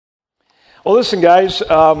Well, listen, guys,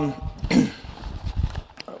 we're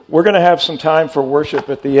going to have some time for worship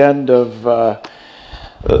at the end of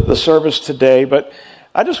the service today, but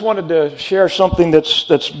I just wanted to share something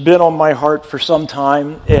that's been on my heart for some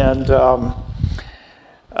time, and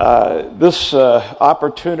this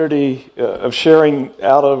opportunity of sharing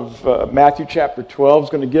out of Matthew chapter 12 is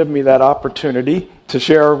going to give me that opportunity to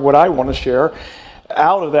share what I want to share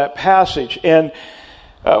out of that passage. And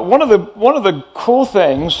one of the cool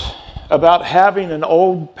things about having an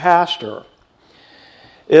old pastor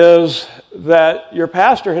is that your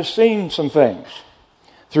pastor has seen some things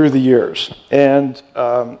through the years, and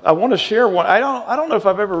I want to share one. I don't know if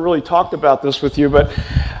I've ever really talked about this with you, but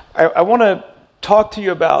I want to talk to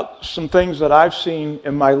you about some things that I've seen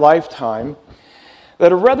in my lifetime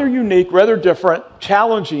that are rather unique, rather different,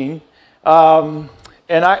 challenging, and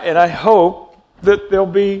I hope that they'll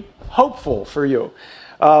be hopeful for you.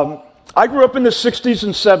 I grew up in the 60s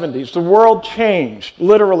and 70s. The world changed,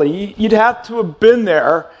 literally. You'd have to have been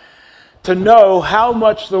there to know how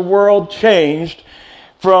much the world changed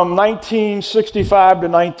from 1965 to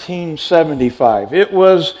 1975. It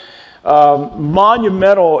was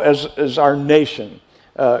monumental as our nation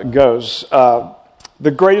goes.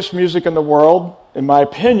 The greatest music in the world, in my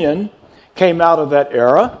opinion, came out of that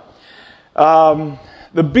era. The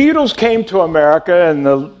Beatles came to America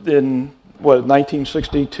in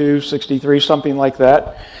 1962, 63, something like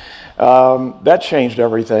that. That changed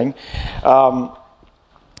everything. Then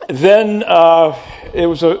it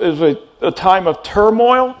was a time of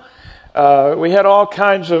turmoil. We had all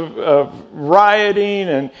kinds of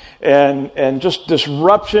rioting and just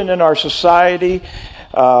disruption in our society.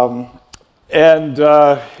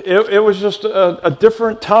 It was just a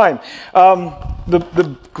different time.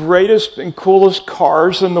 The greatest and coolest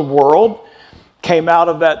cars in the world came out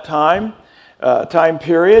of that time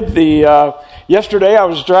period. Yesterday I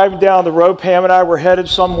was driving down the road. Pam and I were headed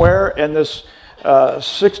somewhere, and this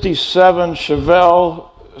 67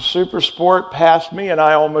 Chevelle Super Sport passed me, and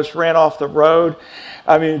I almost ran off the road.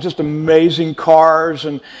 I mean, just amazing cars,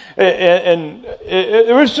 and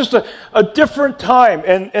it was just a different time.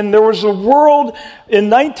 And there was a world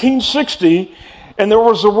in 1960, and there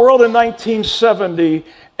was a world in 1970,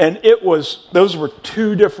 and those were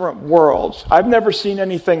two different worlds. I've never seen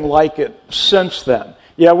anything like it since then.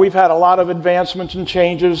 Yeah, we've had a lot of advancements and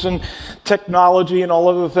changes and technology and all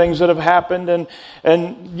of the things that have happened.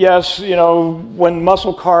 And yes, you know, when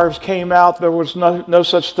muscle cars came out, there was no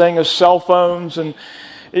such thing as cell phones. And,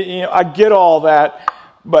 you know, I get all that.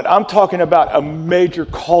 But I'm talking about a major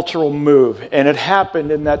cultural move. And it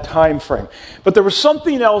happened in that time frame. But there was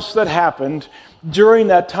something else that happened during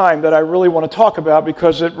that time that I really want to talk about,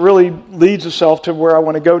 because it really leads itself to where I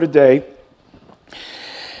want to go today.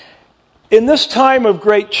 In this time of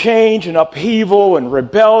great change and upheaval and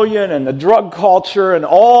rebellion and the drug culture and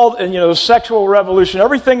the sexual revolution,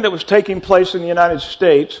 everything that was taking place in the United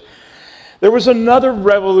States, there was another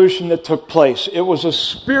revolution that took place. It was a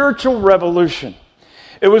spiritual revolution.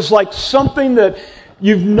 It was like something that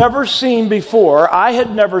you've never seen before. I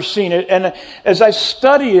had never seen it. And as I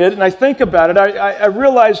study it and I think about it, I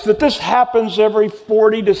realize that this happens every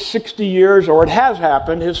 40 to 60 years, or it has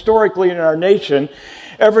happened historically in our nation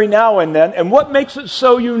every now and then. And what makes it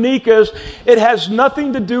so unique is it has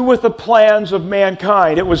nothing to do with the plans of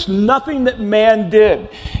mankind. It was nothing that man did.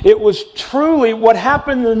 It was truly what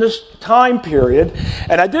happened in this time period.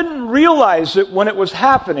 And I didn't realize it when it was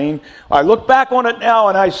happening. I look back on it now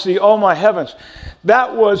and I see, oh my heavens,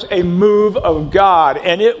 that was a move of God,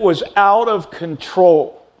 and it was out of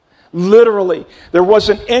control. Literally. There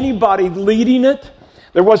wasn't anybody leading it.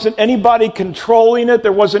 There wasn't anybody controlling it.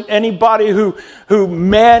 There wasn't anybody who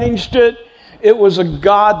managed it. It was a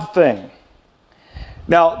God thing.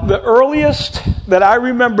 Now, the earliest that I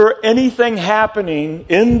remember anything happening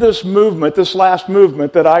in this movement, this last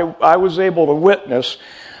movement that I was able to witness,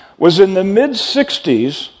 was in the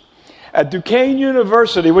mid-60s at Duquesne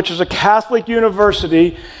University, which is a Catholic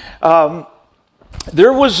university.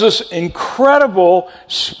 There was this incredible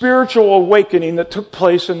spiritual awakening that took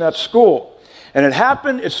place in that school. And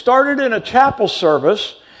it started in a chapel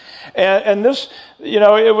service, and this,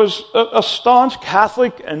 it was a staunch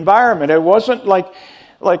Catholic environment. It wasn't like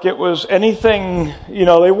it was anything,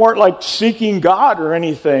 they weren't like seeking God or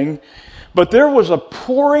anything, but there was a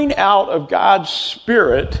pouring out of God's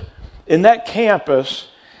Spirit in that campus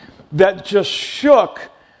that just shook,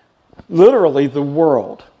 literally, the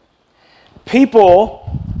world.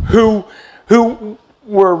 People who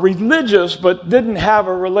were religious but didn't have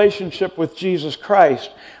a relationship with Jesus Christ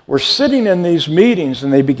were sitting in these meetings,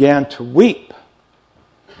 and they began to weep.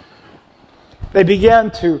 They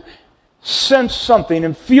began to sense something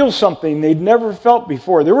and feel something they'd never felt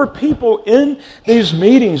before. There were people in these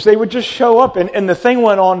meetings, they would just show up, and the thing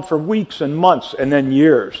went on for weeks and months and then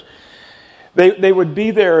years. They would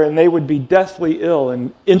be there and they would be deathly ill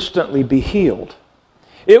and instantly be healed.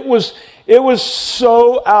 It was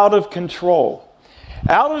so out of control.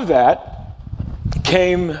 Out of that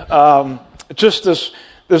came just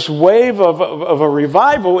this wave of a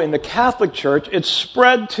revival in the Catholic Church. It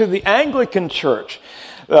spread to the Anglican Church.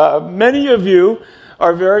 Many of you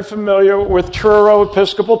are very familiar with Truro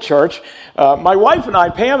Episcopal Church. My wife and I,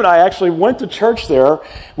 Pam and I, actually went to church there.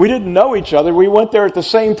 We didn't know each other. We went there at the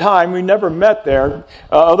same time. We never met there.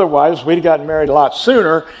 Otherwise, we'd gotten married a lot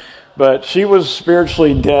sooner. But she was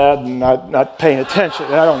spiritually dead and not paying attention.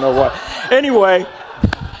 I don't know what. Anyway,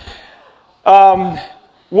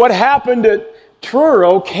 what happened at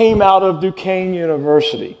Truro came out of Duquesne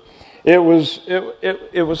University. It was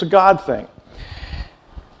a God thing.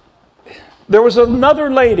 There was another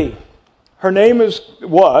lady. Her name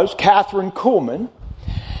was Catherine Kuhlman.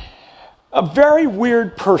 A very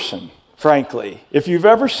weird person, frankly. If you've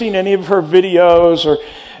ever seen any of her videos or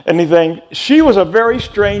anything, she was a very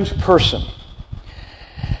strange person.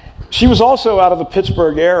 She was also out of the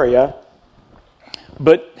Pittsburgh area,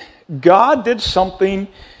 but God did something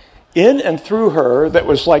in and through her that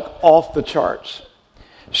was like off the charts.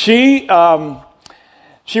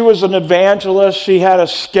 She was an evangelist. She had a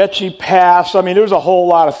sketchy past. I mean, there was a whole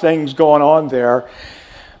lot of things going on there.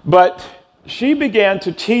 But she began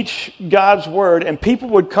to teach God's word, and people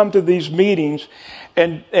would come to these meetings,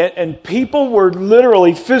 and people were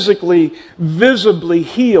literally, physically, visibly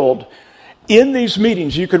healed in these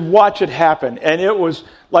meetings. You could watch it happen, and it was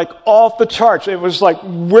like off the charts. It was like,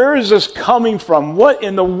 where is this coming from? What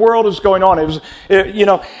in the world is going on?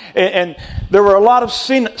 And there were a lot of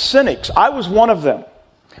cynics. I was one of them.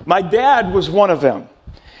 My dad was one of them.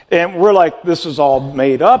 And we're like, this is all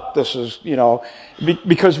made up. This is,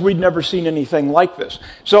 because we'd never seen anything like this.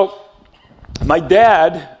 So my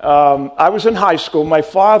dad, I was in high school. My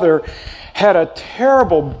father had a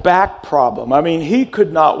terrible back problem. I mean, he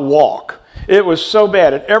could not walk. It was so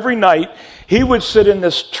bad. And every night, he would sit in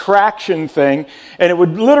this traction thing, and it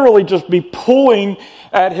would literally just be pulling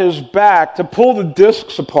at his back to pull the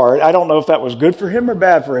discs apart. I don't know if that was good for him or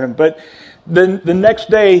bad for him, but then the next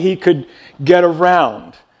day he could get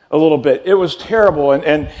around a little bit. It was terrible,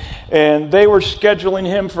 and they were scheduling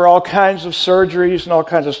him for all kinds of surgeries and all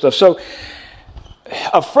kinds of stuff. So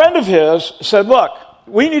a friend of his said, look,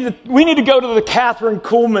 we need to go to the Catherine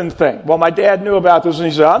Kuhlman thing. Well, my dad knew about this, and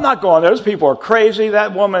he said, I'm not going there. Those people are crazy.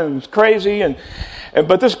 That woman's crazy.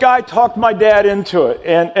 But this guy talked my dad into it.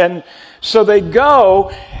 And so they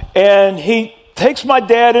go, and he takes my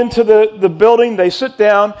dad into the building. They sit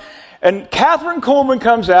down, and Catherine Kuhlman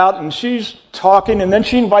comes out, and she's talking, and then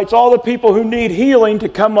she invites all the people who need healing to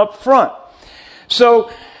come up front.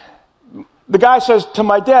 So the guy says to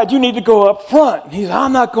my dad, you need to go up front. And he says,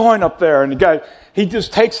 I'm not going up there. And the guy, he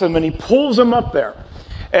just takes him and he pulls him up there.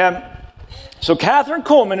 And so Catherine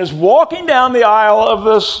Kuhlman is walking down the aisle of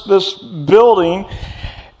this building,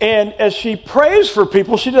 and as she prays for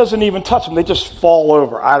people, she doesn't even touch them. They just fall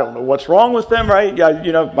over. I don't know what's wrong with them, right?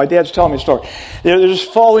 My dad's telling me a story. They're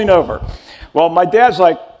just falling over. Well, my dad's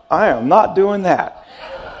like, I am not doing that.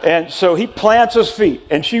 And so he plants his feet,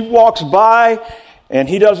 and she walks by, and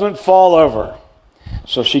he doesn't fall over.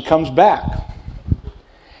 So she comes back.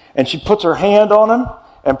 And she puts her hand on him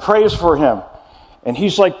and prays for him. And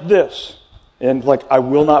he's like this. And like, I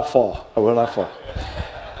will not fall. I will not fall.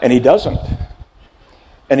 And he doesn't.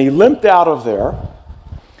 And he limped out of there.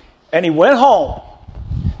 And he went home.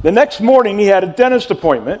 The next morning he had a dentist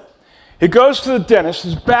appointment. He goes to the dentist.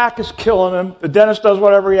 His back is killing him. The dentist does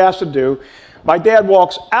whatever he has to do. My dad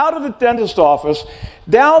walks out of the dentist's office,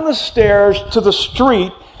 down the stairs to the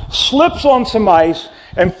street, slips on some ice,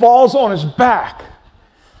 and falls on his back.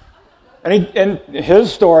 And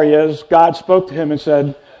his story is, God spoke to him and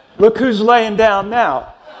said, look who's laying down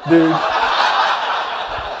now, dude.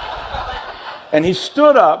 And he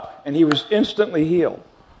stood up, and he was instantly healed.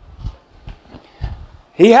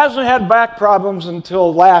 He hasn't had back problems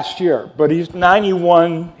until last year, but he's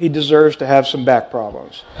 91. He deserves to have some back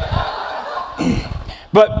problems.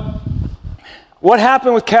 But what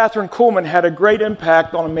happened with Catherine Kuhlman had a great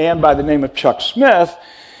impact on a man by the name of Chuck Smith,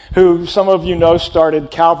 who some of you know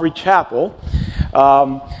started Calvary Chapel.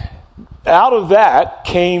 Out of that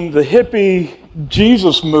came the hippie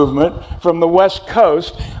Jesus movement from the West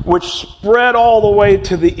Coast, which spread all the way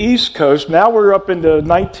to the East Coast. Now we're up into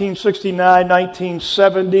 1969,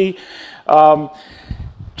 1970.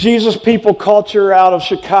 Jesus people culture out of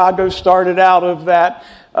Chicago started out of that.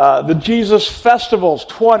 The Jesus festivals,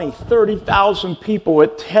 20, 30,000 people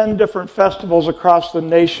at 10 different festivals across the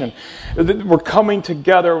nation were coming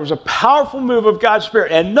together. It was a powerful move of God's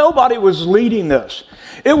Spirit, and nobody was leading this.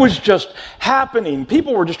 It was just happening.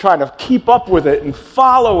 People were just trying to keep up with it and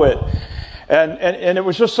follow it. And it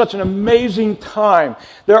was just such an amazing time.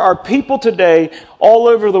 There are people today all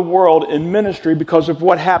over the world in ministry because of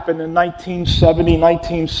what happened in 1970,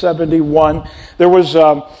 1971. There was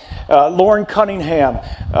Lauren Cunningham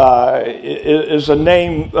is a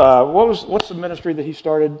name. What's the ministry that he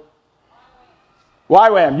started?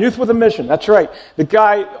 YWAM, Youth with a Mission. That's right. The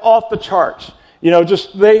guy off the charts.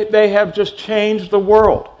 Just they have just changed the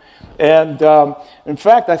world. And in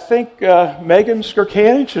fact, I think Megan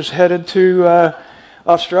Skirkanich is headed to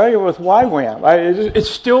Australia with YWAM. It's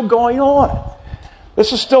still going on.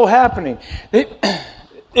 This is still happening.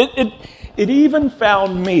 It even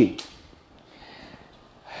found me.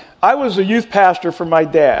 I was a youth pastor for my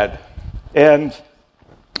dad, and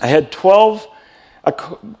I had 12,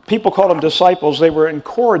 people called them disciples. They were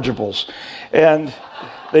incorrigibles. And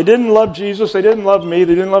they didn't love Jesus. They didn't love me.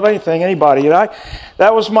 They didn't love anybody. And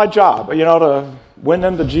that was my job, to win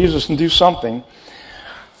them to Jesus and do something.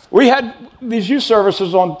 We had these youth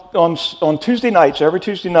services on Tuesday nights. Every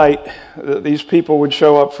Tuesday night, these people would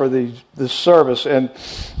show up for this service, and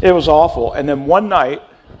it was awful. And then one night,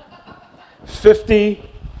 50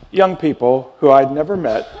 young people who I'd never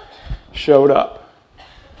met showed up.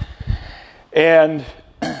 And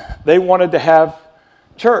they wanted to have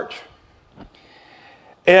church.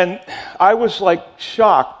 And I was like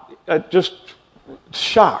shocked, just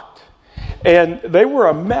shocked. And they were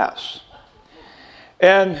a mess.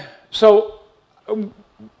 And so,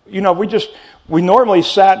 we normally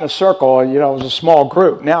sat in a circle, and, it was a small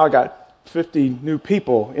group. Now I got 50 new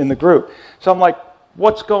people in the group. So I'm like,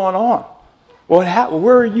 what's going on?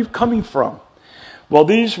 Where are you coming from? Well,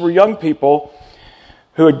 these were young people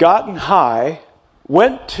who had gotten high,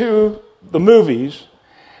 went to the movies,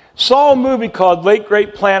 saw a movie called Late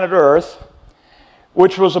Great Planet Earth,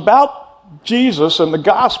 which was about Jesus and the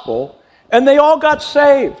gospel, and they all got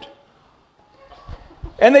saved.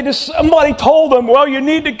 And somebody told them, well, you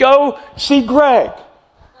need to go see Greg.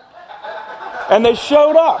 And they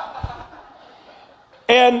showed up.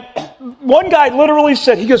 And one guy literally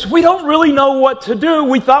said, he goes, we don't really know what to do.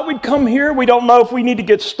 We thought we'd come here. We don't know if we need to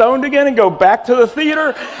get stoned again and go back to the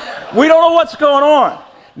theater. We don't know what's going on.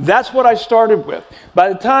 That's what I started with. By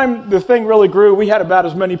the time the thing really grew, we had about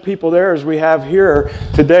as many people there as we have here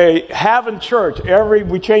today having church.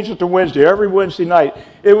 We changed it to Wednesday, every Wednesday night.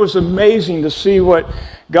 It was amazing to see what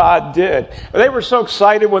God did. They were so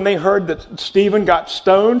excited when they heard that Stephen got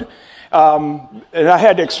stoned, and I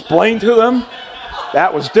had to explain to them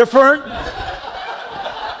that was different.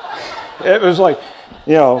 It was like,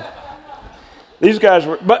 these guys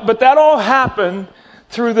were, but that all happened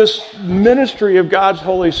through this ministry of God's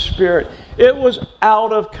Holy Spirit. It was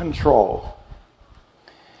out of control.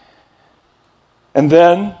 And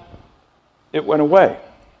then it went away.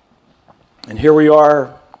 And here we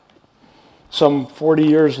are some 40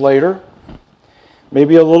 years later,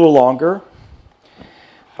 maybe a little longer.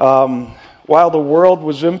 While the world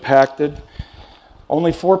was impacted,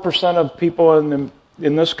 only 4% of people in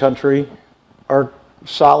this country are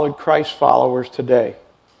solid Christ followers today.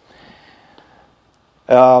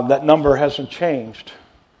 That number hasn't changed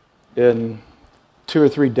in 2 or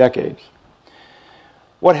 3 decades.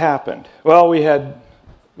 What happened? Well,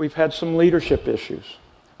 we've had some leadership issues.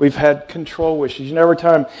 We've had control issues. Every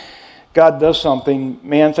time God does something,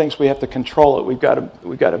 man thinks we have to control it. We've got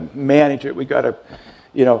to manage it. We've got to,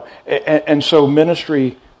 and so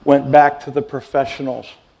ministry went back to the professionals.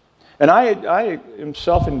 And I am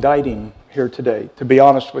self-indicting here today, to be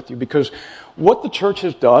honest with you, because what the church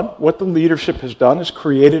has done, what the leadership has done, is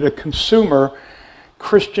created a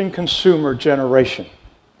Christian consumer generation.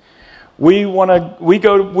 We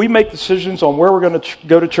make decisions on where we're going to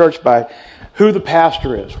go to church by who the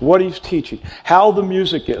pastor is, what he's teaching, how the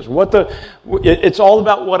music is, it's all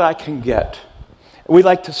about what I can get. We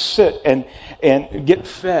like to sit and get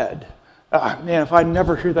fed. Man, if I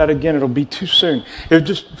never hear that again, it'll be too soon. It'll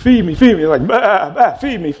just feed me, like, bah, bah,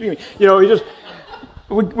 feed me.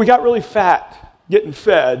 We got really fat getting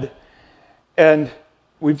fed, and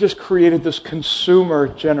we've just created this consumer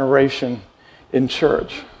generation in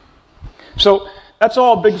church. So that's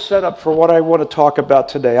all a big setup for what I want to talk about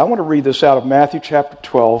today. I want to read this out of Matthew chapter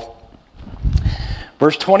 12,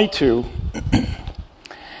 verse 22.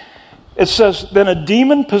 It says, "Then a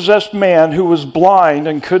demon-possessed man who was blind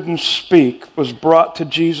and couldn't speak was brought to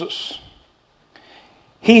Jesus.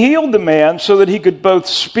 He healed the man so that he could both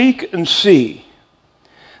speak and see.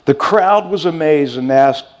 The crowd was amazed and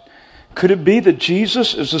asked, "Could it be that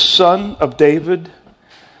Jesus is the son of David,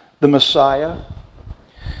 the Messiah?"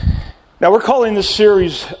 Now we're calling this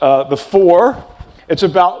series The Four. It's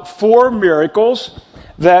about 4 miracles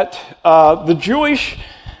that the Jewish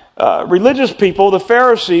religious people, the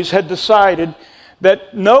Pharisees, had decided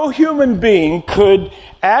that no human being could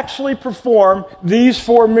actually perform these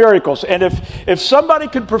 4 miracles. And if somebody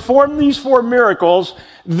could perform these 4 miracles,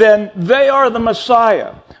 then they are the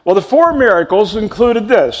Messiah. Well, the 4 miracles included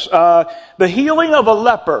this. The healing of a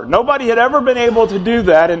leper. Nobody had ever been able to do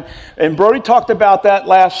that, and Brody talked about that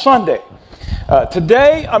last Sunday.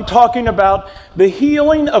 Today, I'm talking about the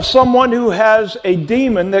healing of someone who has a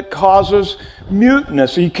demon that causes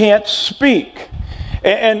muteness. You can't speak.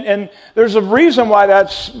 And there's a reason why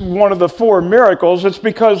that's one of the 4 miracles. It's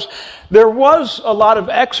because there was a lot of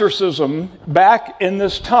exorcism back in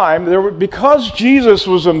this time. Because Jesus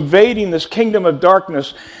was invading this kingdom of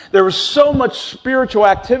darkness, there was so much spiritual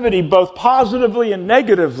activity, both positively and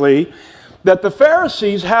negatively, that the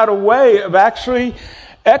Pharisees had a way of actually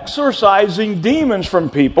exorcising demons from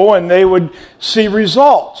people, and they would see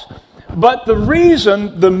results. But the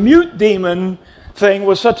reason the mute demon thing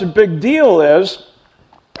was such a big deal is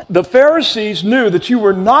the Pharisees knew that you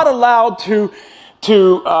were not allowed to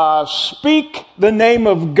speak the name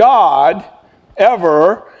of God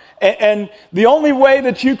ever, and the only way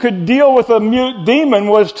that you could deal with a mute demon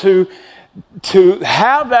was to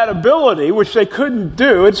have that ability, which they couldn't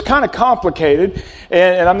do. It's kind of complicated,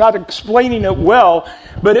 and I'm not explaining it well,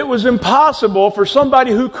 but it was impossible for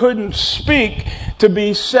somebody who couldn't speak to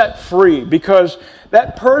be set free, because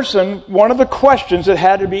that person, one of the questions that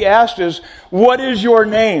had to be asked is, "What is your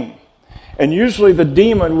name?" And usually the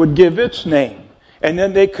demon would give its name. And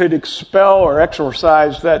then they could expel or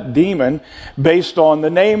exorcise that demon based on the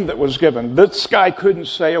name that was given. This guy couldn't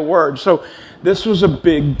say a word. So this was a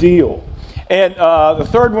big deal. And the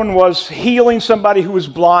third one was healing somebody who was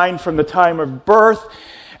blind from the time of birth.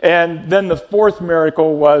 And then the 4th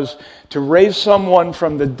miracle was to raise someone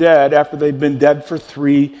from the dead after they'd been dead for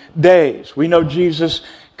 3 days. We know Jesus,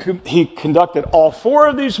 he conducted all 4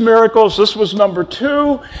 of these miracles. This was number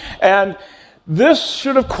 2. And this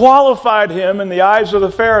should have qualified him in the eyes of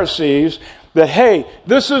the Pharisees that, hey,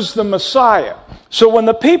 this is the Messiah. So when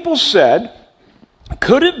the people said,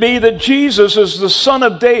 "Could it be that Jesus is the son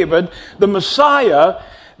of David, the Messiah?"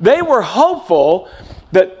 they were hopeful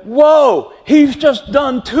that, whoa, he's just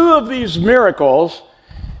done 2 of these miracles.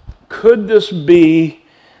 Could this be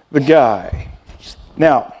the guy?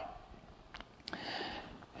 Now,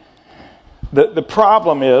 the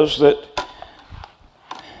problem is that,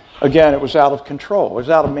 again, it was out of control. It was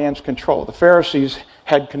out of man's control. The Pharisees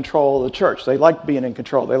had control of the church. They liked being in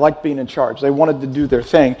control. They liked being in charge. They wanted to do their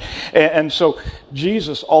thing. And so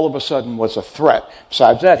Jesus all of a sudden was a threat.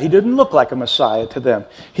 Besides that, he didn't look like a Messiah to them.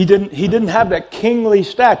 He didn't have that kingly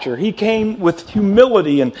stature. He came with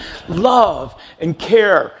humility and love and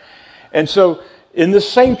care. And so in this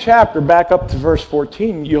same chapter, back up to verse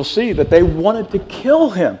 14, you'll see that they wanted to kill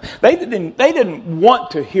him. They didn't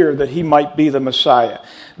want to hear that he might be the Messiah.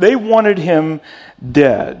 They wanted him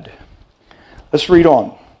dead. Let's read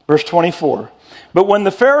on. Verse 24. But when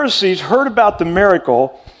the Pharisees heard about the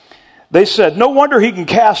miracle, they said, "No wonder he can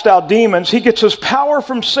cast out demons. He gets his power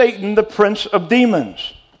from Satan, the prince of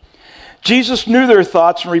demons." Jesus knew their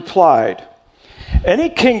thoughts and replied, "Any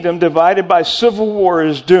kingdom divided by civil war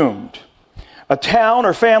is doomed. A town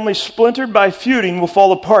or family splintered by feuding will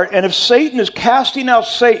fall apart. And if Satan is casting out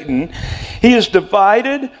Satan, he is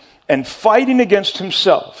divided and fighting against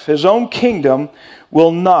himself. His own kingdom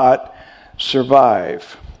will not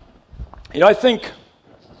survive." You know, I think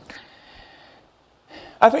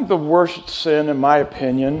the worst sin, in my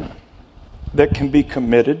opinion, that can be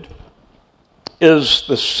committed is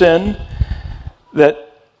the sin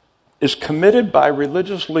that is committed by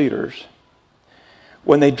religious leaders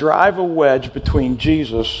when they drive a wedge between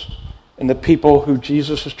Jesus and the people who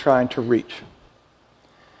Jesus is trying to reach.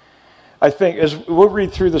 I think as we'll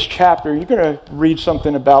read through this chapter, you're going to read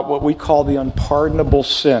something about what we call the unpardonable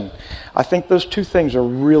sin. I think those 2 things are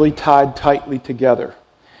really tied tightly together.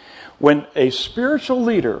 When a spiritual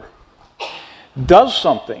leader does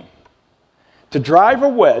something to drive a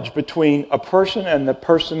wedge between a person and the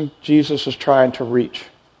person Jesus is trying to reach,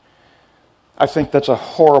 I think that's a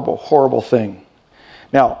horrible, horrible thing.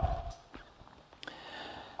 Now,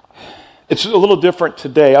 it's a little different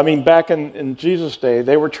today. I mean, back in Jesus' day,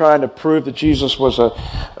 they were trying to prove that Jesus was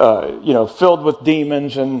filled with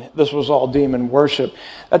demons, and this was all demon worship.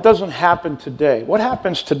 That doesn't happen today. What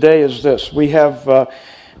happens today is this: we have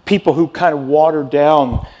people who kind of water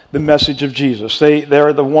down the message of Jesus.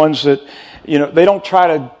 They're the ones that, they don't try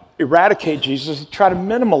to eradicate Jesus, they try to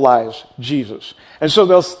minimalize Jesus. And so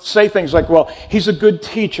they'll say things like, well, he's a good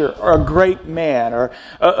teacher, or a great man, or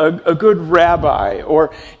a good rabbi,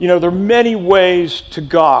 or, there are many ways to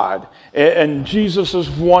God, and Jesus is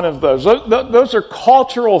one of those. Those are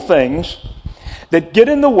cultural things that get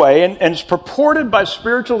in the way, and it's purported by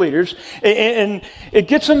spiritual leaders, and it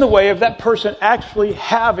gets in the way of that person actually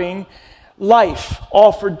having life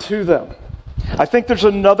offered to them. I think there's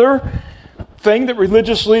another thing that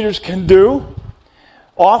religious leaders can do.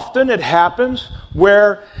 Often it happens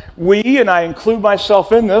where we, and I include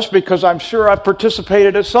myself in this because I'm sure I've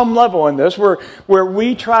participated at some level in this, where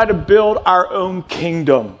we try to build our own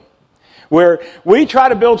kingdom. Where we try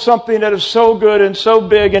to build something that is so good and so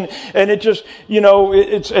big, and it just,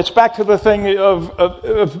 it's back to the thing of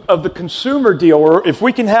the consumer deal, where if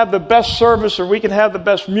we can have the best service, or we can have the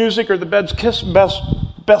best music, or the best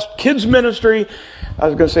kids ministry, I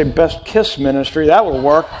was going to say best kiss ministry, that would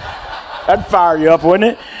work. That'd fire you up,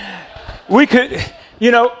 wouldn't it? We could,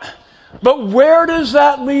 but where does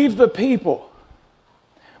that leave the people?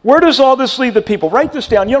 Where does all this leave the people? Write this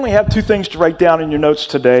down. You only have 2 things to write down in your notes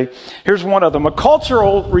today. Here's one of them. A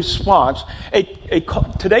cultural response.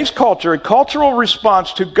 Today's culture, a cultural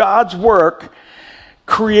response to God's work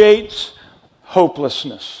creates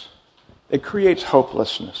hopelessness. It creates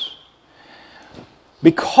hopelessness.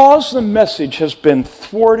 Because the message has been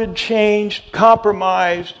thwarted, changed,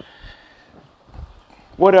 compromised,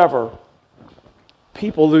 whatever,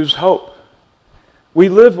 people lose hope. We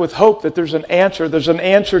live with hope that there's an answer. There's an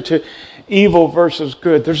answer to evil versus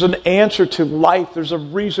good. There's an answer to life. There's a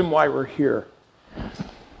reason why we're here.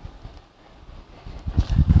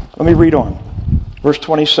 Let me read on. Verse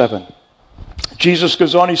 27. Jesus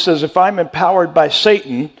goes on, he says, if I'm empowered by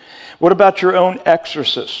Satan, what about your own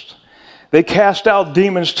exorcists? They cast out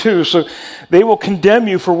demons too, so they will condemn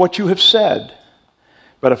you for what you have said.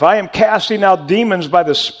 But if I am casting out demons by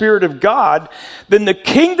the Spirit of God, then the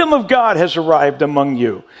kingdom of God has arrived among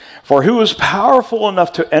you. For who is powerful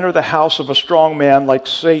enough to enter the house of a strong man like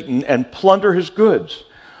Satan and plunder his goods?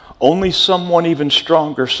 Only someone even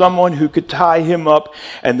stronger, someone who could tie him up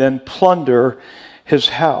and then plunder his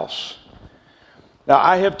house. Now,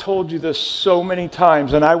 I have told you this so many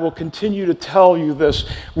times, and I will continue to tell you this.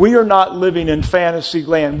 We are not living in fantasy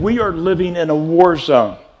land. We are living in a war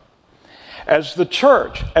zone. As the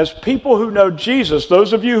church, as people who know Jesus,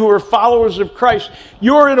 those of you who are followers of Christ,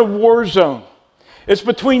 you're in a war zone. It's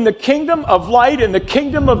between the kingdom of light and the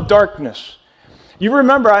kingdom of darkness. You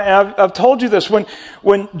remember, I've told you this, when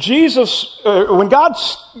God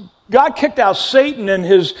kicked out Satan and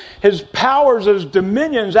his powers, his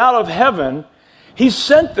dominions out of heaven, he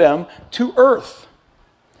sent them to earth,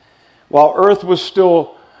 while earth was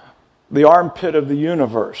still the armpit of the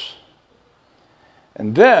universe.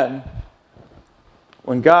 And then,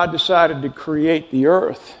 when God decided to create the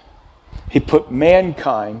earth, he put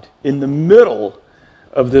mankind in the middle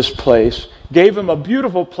of this place, gave him a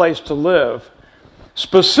beautiful place to live,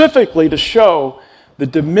 specifically to show the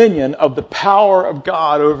dominion of the power of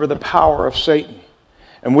God over the power of Satan.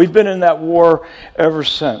 And we've been in that war ever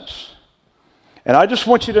since. And I just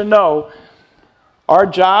want you to know, our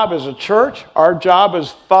job as a church, our job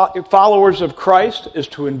as followers of Christ is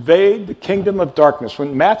to invade the kingdom of darkness.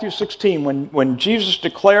 When Matthew 16, when Jesus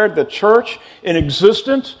declared the church in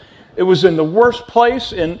existence, it was in the worst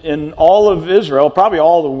place in all of Israel, probably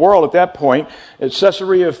all the world at that point, at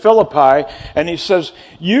Caesarea Philippi, and he says,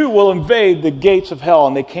 you will invade the gates of hell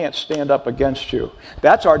and they can't stand up against you.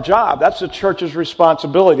 That's our job. That's the church's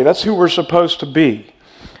responsibility. That's who we're supposed to be.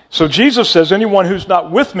 So Jesus says, anyone who's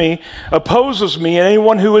not with me opposes me, and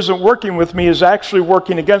anyone who isn't working with me is actually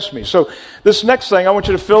working against me. So this next thing, I want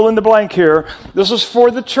you to fill in the blank here. This is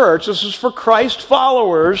for the church. This is for Christ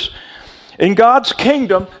followers. In God's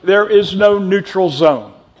kingdom, there is no neutral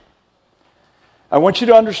zone. I want you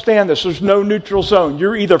to understand this. There's no neutral zone.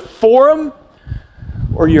 You're either for him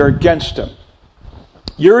or you're against him.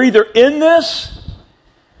 You're either in this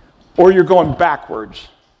or you're going backwards.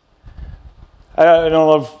 I don't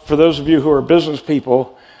know, for those of you who are business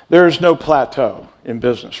people, there is no plateau in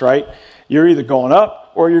business, right? You're either going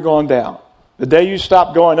up or you're going down. The day you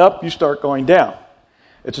stop going up, you start going down.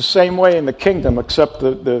 It's the same way in the kingdom, except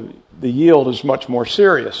the yield is much more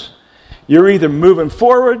serious. You're either moving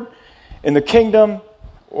forward in the kingdom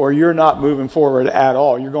or you're not moving forward at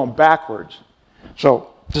all. You're going backwards.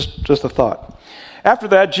 So, just a thought. After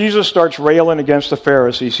that, Jesus starts railing against the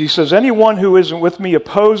Pharisees. He says, anyone who isn't with me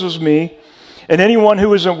opposes me, and anyone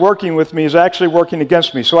who isn't working with me is actually working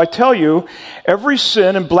against me. So I tell you, every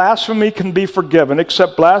sin and blasphemy can be forgiven,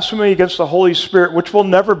 except blasphemy against the Holy Spirit, which will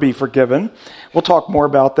never be forgiven. We'll talk more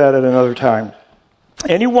about that at another time.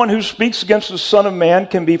 Anyone who speaks against the Son of Man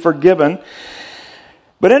can be forgiven,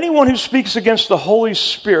 but anyone who speaks against the Holy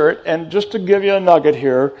Spirit, and just to give you a nugget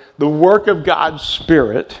here, the work of God's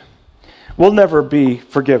Spirit will never be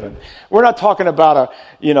forgiven. We're not talking about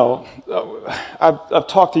I've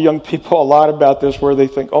talked to young people a lot about this where they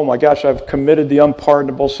think, oh my gosh, I've committed the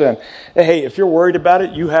unpardonable sin. Hey, if you're worried about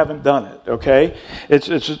it, you haven't done it, okay?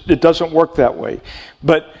 It doesn't work that way.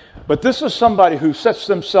 But this is somebody who sets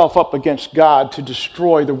themselves up against God to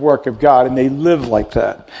destroy the work of God, and they live like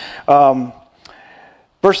that.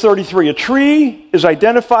 Verse 33, a tree is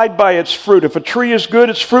identified by its fruit. If a tree is good,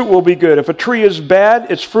 its fruit will be good. If a tree is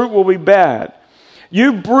bad, its fruit will be bad.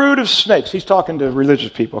 You brood of snakes. He's talking to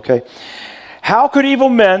religious people, okay? How could evil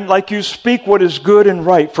men like you speak what is good and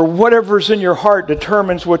right? For whatever is in your heart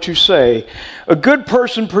determines what you say. A good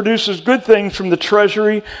person produces good things from the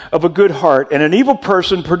treasury of a good heart, and an evil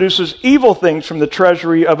person produces evil things from the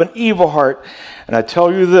treasury of an evil heart. And I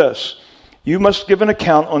tell you this, you must give an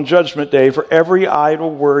account on Judgment Day for every idle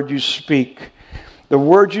word you speak. The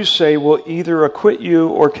word you say will either acquit you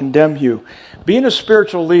or condemn you. Being a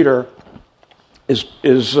spiritual leader is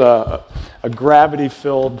a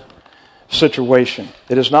gravity-filled situation.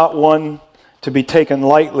 It is not one to be taken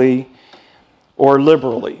lightly or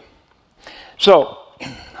liberally. So,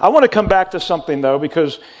 I want to come back to something, though,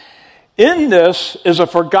 because in this is a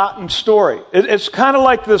forgotten story. It's kind of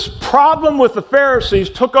like this problem with the Pharisees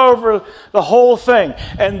took over the whole thing.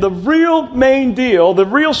 And the real main deal, the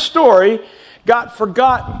real story, got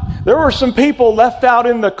forgotten. There were some people left out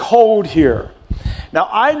in the cold here. Now,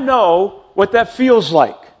 I know what that feels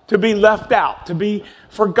like, to be left out, to be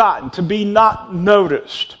forgotten, to be not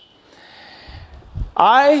noticed.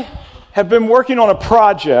 I have been working on a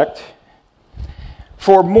project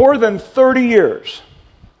for more than 30 years.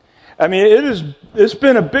 I mean, it's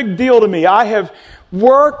been a big deal to me. I have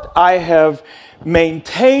worked, I have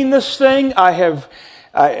maintained this thing. There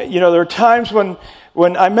are times when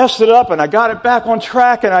I messed it up and I got it back on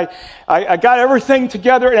track and I got everything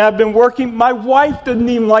together and I've been working. My wife didn't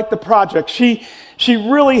even like the project. She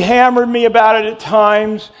really hammered me about it at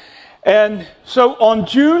times. And so on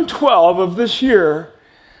June 12 of this year,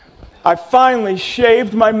 I finally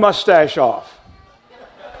shaved my mustache off.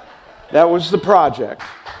 That was the project.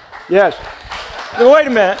 Yes. Now, wait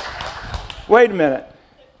a minute.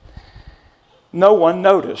 No one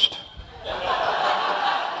noticed.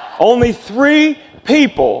 Only 3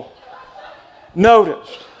 people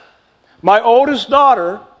noticed. My oldest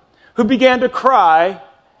daughter, who began to cry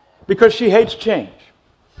because she hates change.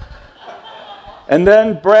 And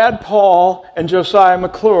then Brad Paul and Josiah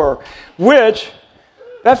McClure, which,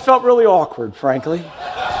 that felt really awkward, frankly.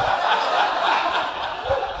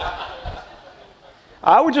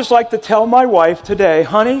 I would just like to tell my wife today,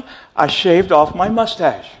 honey, I shaved off my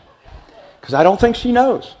mustache. Because I don't think she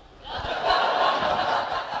knows.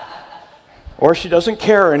 Or she doesn't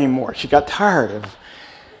care anymore. She got tired of.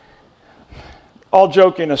 All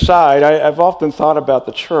joking aside, I've often thought about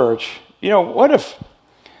the church. What if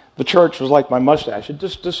the church was like my mustache? It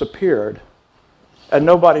just disappeared. And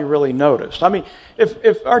nobody really noticed. I mean,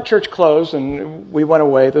 if our church closed and we went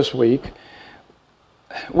away this week,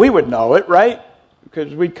 we would know it, right?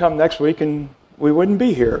 Because we'd come next week and we wouldn't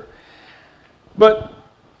be here. But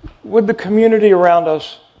would the community around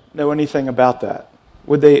us know anything about that?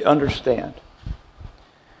 Would they understand?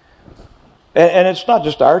 And it's not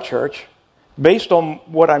just our church. Based on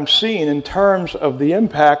what I'm seeing in terms of the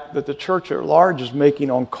impact that the church at large is making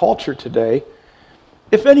on culture today,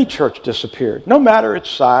 if any church disappeared, no matter its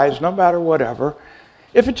size, no matter whatever,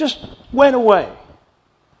 if it just went away,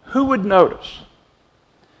 who would notice?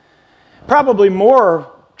 Probably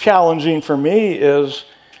more challenging for me is,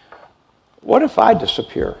 what if I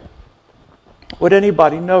disappear? Would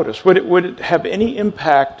anybody notice? Would it have any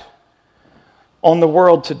impact on the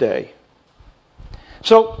world today?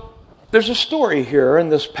 So there's a story here in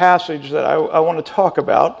this passage that I want to talk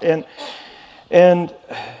about, and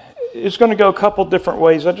it's going to go a couple different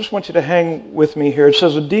ways. I just want you to hang with me here. It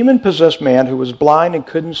says, a demon-possessed man who was blind and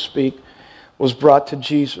couldn't speak was brought to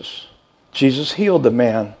Jesus. Jesus healed the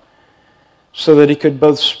man so that he could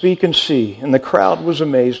both speak and see. And the crowd was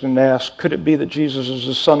amazed and asked, could it be that Jesus is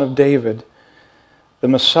the son of David, the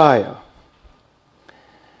Messiah?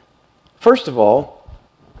 First of all,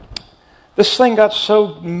 this thing got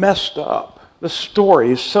so messed up. The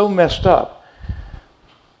story is so messed up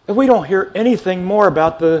that we don't hear anything more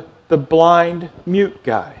about the blind, mute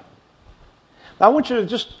guy. Now, I want you to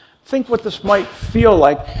just think what this might feel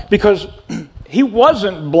like, because he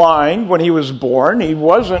wasn't blind when he was born. He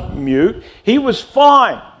wasn't mute. He was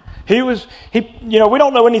fine. We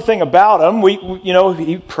don't know anything about him.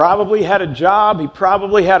 He probably had a job. He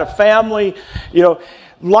probably had a family.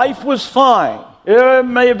 Life was fine. It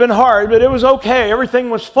may have been hard, but it was okay. Everything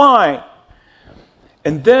was fine.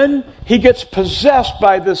 And then he gets possessed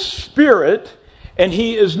by this spirit, and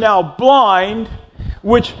he is now blind,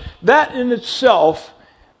 which that in itself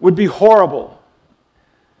would be horrible.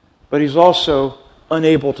 But he's also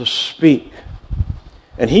unable to speak.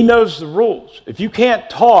 And he knows the rules. If you can't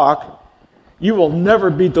talk, you will never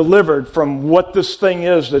be delivered from what this thing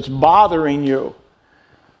is that's bothering you.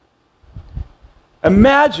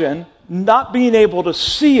 Imagine not being able to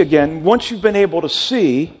see again once you've been able to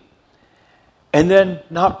see, and then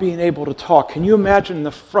not being able to talk. Can you imagine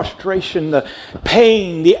the frustration, the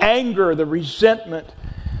pain, the anger, the resentment?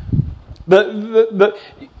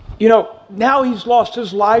 Now he's lost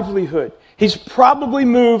his livelihood. He's probably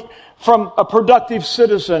moved from a productive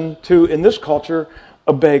citizen to, in this culture,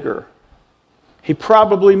 a beggar. He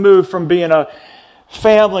probably moved from being a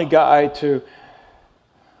family guy to,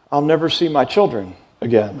 I'll never see my children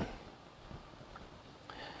again.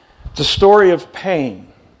 It's a story of pain.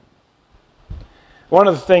 One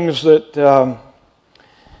of the things that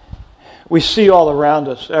we see all around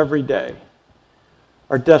us every day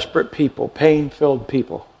are desperate people, pain-filled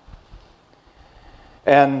people.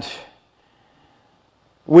 And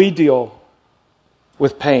we deal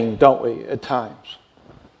with pain, don't we, at times?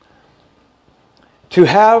 To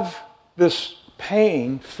have this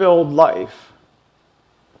pain-filled life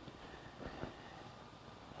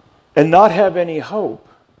and not have any hope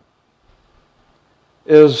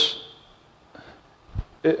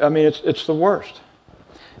it's the worst.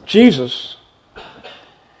 Jesus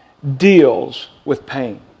deals with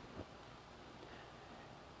pain.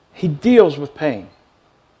 He deals with pain.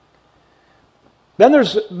 Then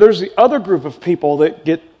there's the other group of people that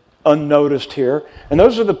get unnoticed here, and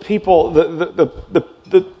those are the people,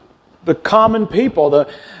 the common people,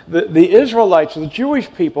 the Israelites, the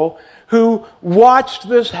Jewish people who watched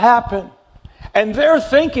this happen, and they're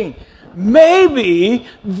thinking, maybe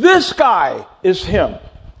this guy is him.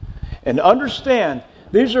 And understand,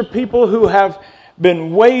 these are people who have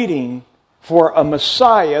been waiting for a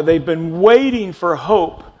Messiah. They've been waiting for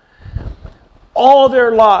hope all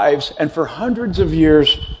their lives and for hundreds of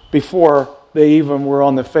years before they even were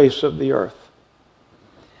on the face of the earth.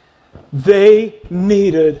 They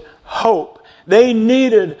needed hope. They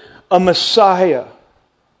needed a Messiah.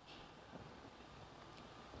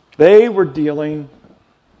 They were dealing,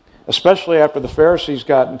 especially after the Pharisees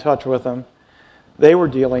got in touch with them, they were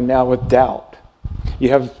dealing now with doubt. You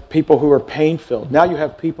have people who are pain-filled. Now you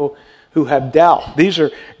have people who have doubt. These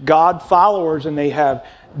are God followers and they have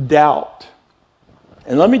doubt.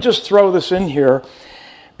 And let me just throw this in here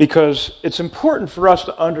because it's important for us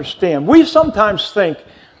to understand. We sometimes think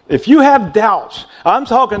if you have doubts, I'm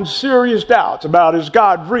talking serious doubts about is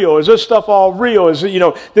God real? Is this stuff all real? Is it,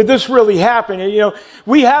 did this really happen? And,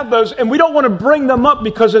 we have those and we don't want to bring them up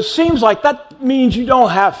because it seems like that means you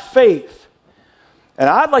don't have faith. And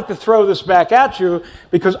I'd like to throw this back at you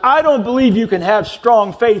because I don't believe you can have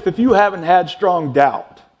strong faith if you haven't had strong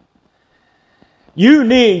doubt. You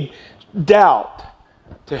need doubt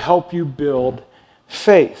to help you build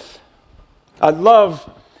faith. I love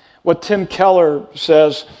what Tim Keller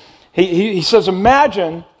says. He says,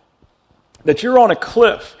 imagine that you're on a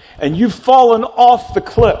cliff and you've fallen off the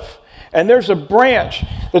cliff and there's a branch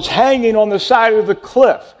that's hanging on the side of the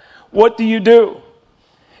cliff. What do?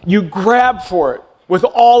 You grab for it with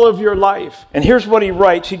all of your life. And here's what he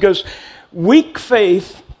writes. He goes, weak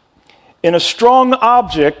faith in a strong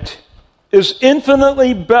object is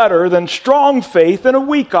infinitely better than strong faith in a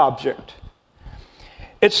weak object.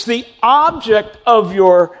 It's the object of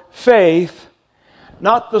your faith,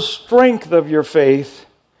 not the strength of your faith,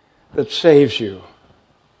 that saves you.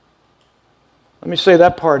 Let me say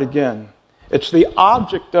that part again. It's the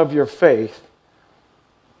object of your faith,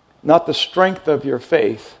 not the strength of your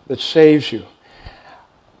faith, that saves you.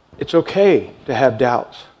 It's okay to have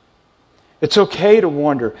doubts. It's okay to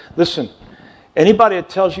wonder. Listen, anybody that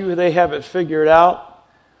tells you they have it figured out,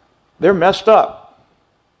 they're messed up.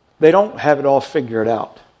 They don't have it all figured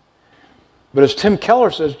out. But as Tim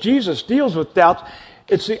Keller says, Jesus deals with doubts.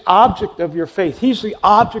 It's the object of your faith. He's the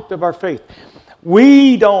object of our faith.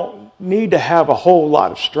 We don't need to have a whole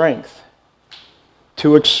lot of strength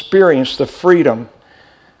to experience the freedom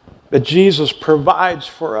that Jesus provides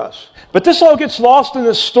for us. But this all gets lost in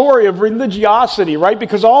this story of religiosity, right?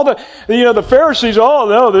 Because all the Pharisees, oh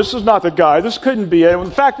no, this is not the guy. This couldn't be it.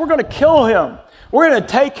 In fact, we're going to kill him. We're going to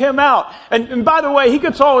take him out. And by the way, he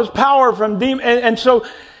gets all his power from demons. And so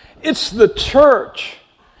it's the church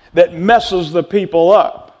that messes the people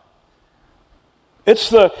up. It's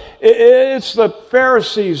the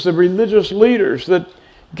Pharisees, the religious leaders that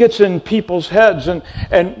gets in people's heads.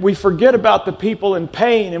 And we forget about the people in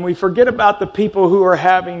pain, and we forget about the people who are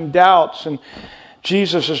having doubts. And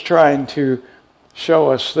Jesus is trying to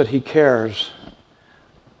show us that he cares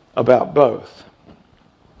about both.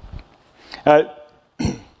 I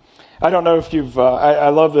don't know if you've... I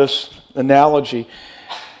love this analogy.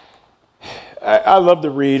 I love to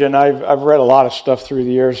read, and I've read a lot of stuff through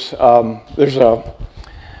the years. There's a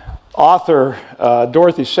author,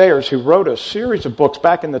 Dorothy Sayers, who wrote a series of books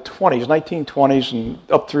back in the 1920s and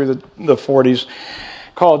up through the 40s,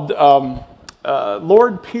 called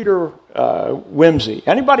Lord Peter Wimsey.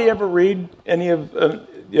 Anybody ever read any of...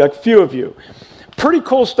 a few of you. Pretty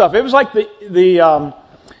cool stuff. It was like the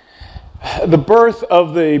birth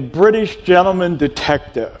of the British gentleman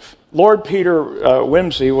detective. Lord Peter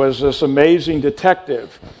Wimsey was this amazing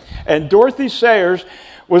detective. And Dorothy Sayers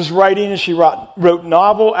was writing, and she wrote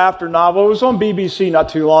novel after novel. It was on BBC not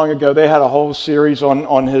too long ago. They had a whole series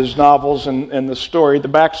on his novels and the story, the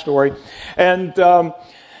backstory. And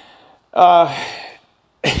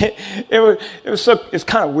it's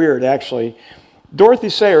kind of weird, actually. Dorothy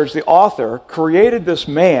Sayers, the author, created this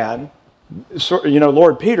man,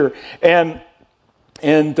 Lord Peter, and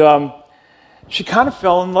she kind of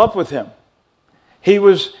fell in love with him. He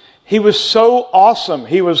was so awesome.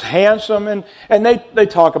 He was handsome, and they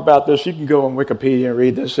talk about this. You can go on Wikipedia and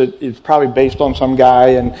read this. It's probably based on some guy,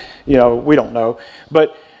 and we don't know.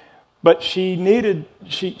 But she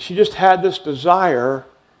just had this desire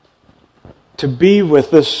to be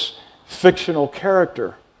with this fictional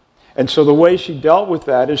character. And so the way she dealt with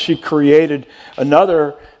that is she created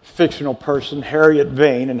another fictional person, Harriet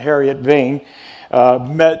Vane, and Harriet Vane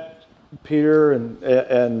met Peter and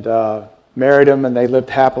married him, and they lived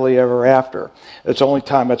happily ever after. It's the only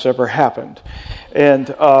time that's ever happened. And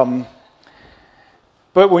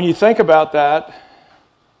but when you think about that,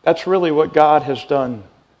 that's really what God has done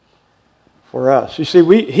for us. You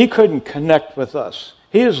see, He couldn't connect with us.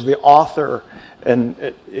 He is the author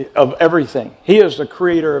of everything. He is the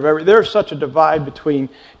creator of everything. There's such a divide between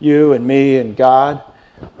you and me and God.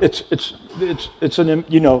 You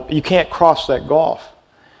can't cross that gulf.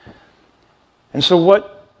 And so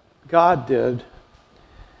what God did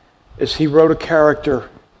is He wrote a character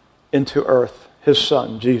into earth, His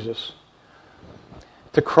Son, Jesus,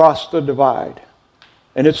 to cross the divide.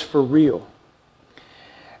 And it's for real.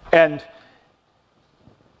 And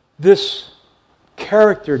this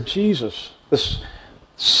character, Jesus, this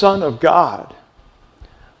Son of God,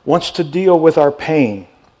 wants to deal with our pain.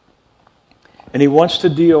 And He wants to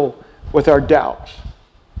deal with our doubts.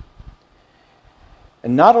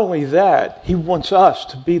 And not only that, He wants us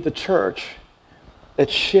to be the church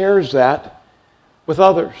that shares that with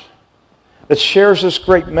others, that shares this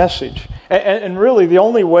great message. And really, the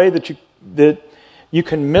only way that you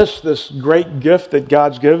can miss this great gift that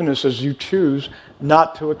God's given us is you choose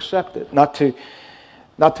not to accept it, not to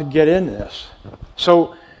get in this.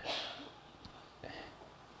 So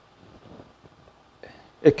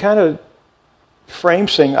it kind of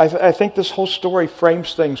frames things. I think this whole story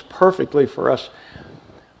frames things perfectly for us.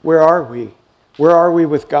 Where are we? Where are we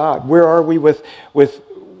with God? Where are we with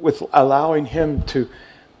allowing Him to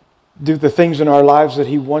do the things in our lives that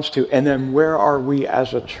He wants to? And then where are we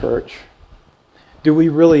as a church? Do we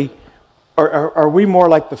really, are we more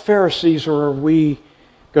like the Pharisees, or are we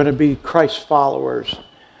going to be Christ's followers?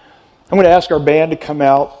 I'm going to ask our band to come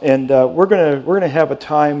out, and we're going to have a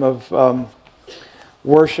time of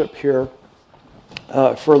worship here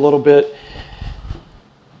for a little bit.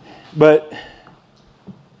 But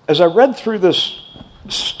as I read through this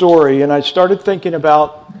story, and I started thinking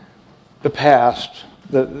about the past,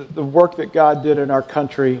 the work that God did in our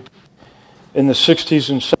country in the 60s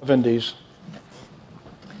and 70s,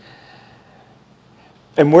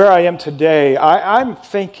 and where I am today, I'm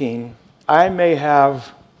thinking I may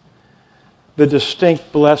have the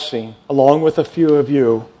distinct blessing, along with a few of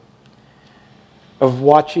you, of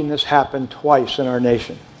watching this happen twice in our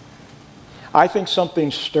nation. I think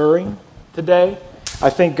something's stirring today. I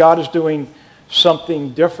think God is doing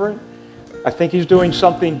something different. I think He's doing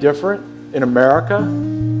something different in America.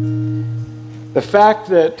 The fact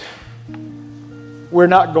that we're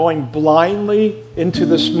not going blindly into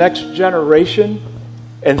this next generation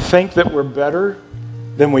and think that we're better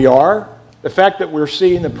than we are. The fact that we're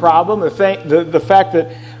seeing the problem. The fact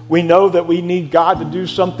that we know that we need God to do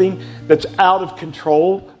something that's out of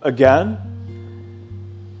control again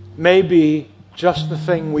may be just the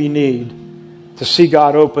thing we need to see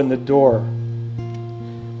God open the door.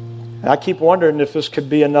 And I keep wondering if this could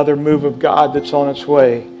be another move of God that's on its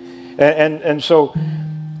way. And so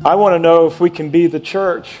I want to know if we can be the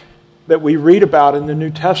church that we read about in the New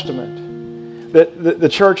Testament. The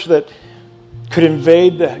church that could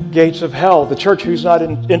invade the gates of hell. The church who's not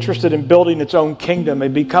interested in building its own kingdom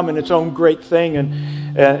and becoming its own great thing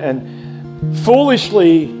and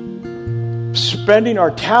foolishly spending our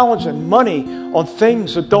talents and money on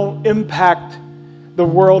things that don't impact the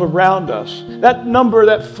world around us. That number,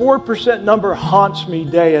 that 4% number, haunts me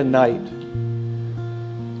day and night.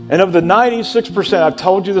 And of the 96%, I've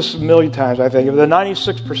told you this a million times, I think, of the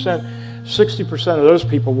 96%, 60% of those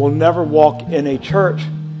people will never walk in a church.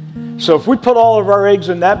 So if we put all of our eggs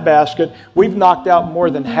in that basket, we've knocked out more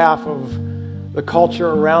than half of the culture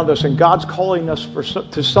around us. And God's calling us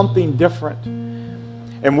to something different.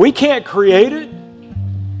 And we can't create it,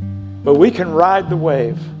 but we can ride the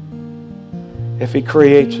wave if He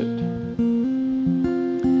creates it.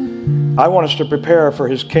 I want us to prepare for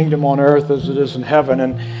His kingdom on earth as it is in heaven.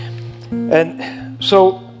 And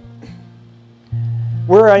so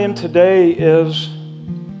where I am today is,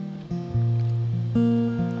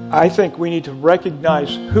 I think we need to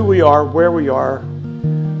recognize who we are, where we are,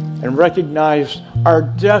 and recognize our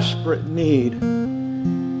desperate need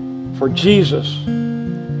for Jesus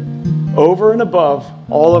over and above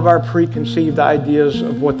all of our preconceived ideas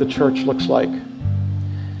of what the church looks like.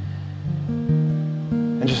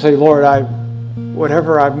 And just say, Lord,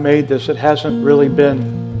 whatever I've made this, it hasn't really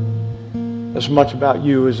been as much about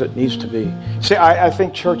you as it needs to be. See, I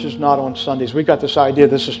think church is not on Sundays. We got this idea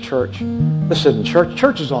this is church. This isn't church.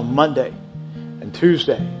 Church is on Monday and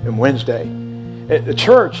Tuesday and Wednesday. The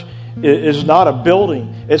church is not a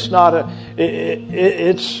building. It's not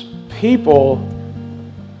it's people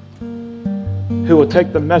who will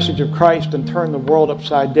take the message of Christ and turn the world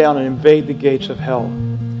upside down and invade the gates of hell.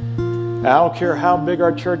 I don't care how big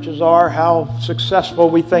our churches are, how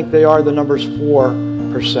successful we think they are, the number's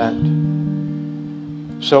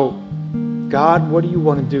 4%. So, God, what do you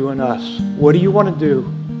want to do in us? What do you want to do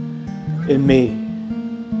in me?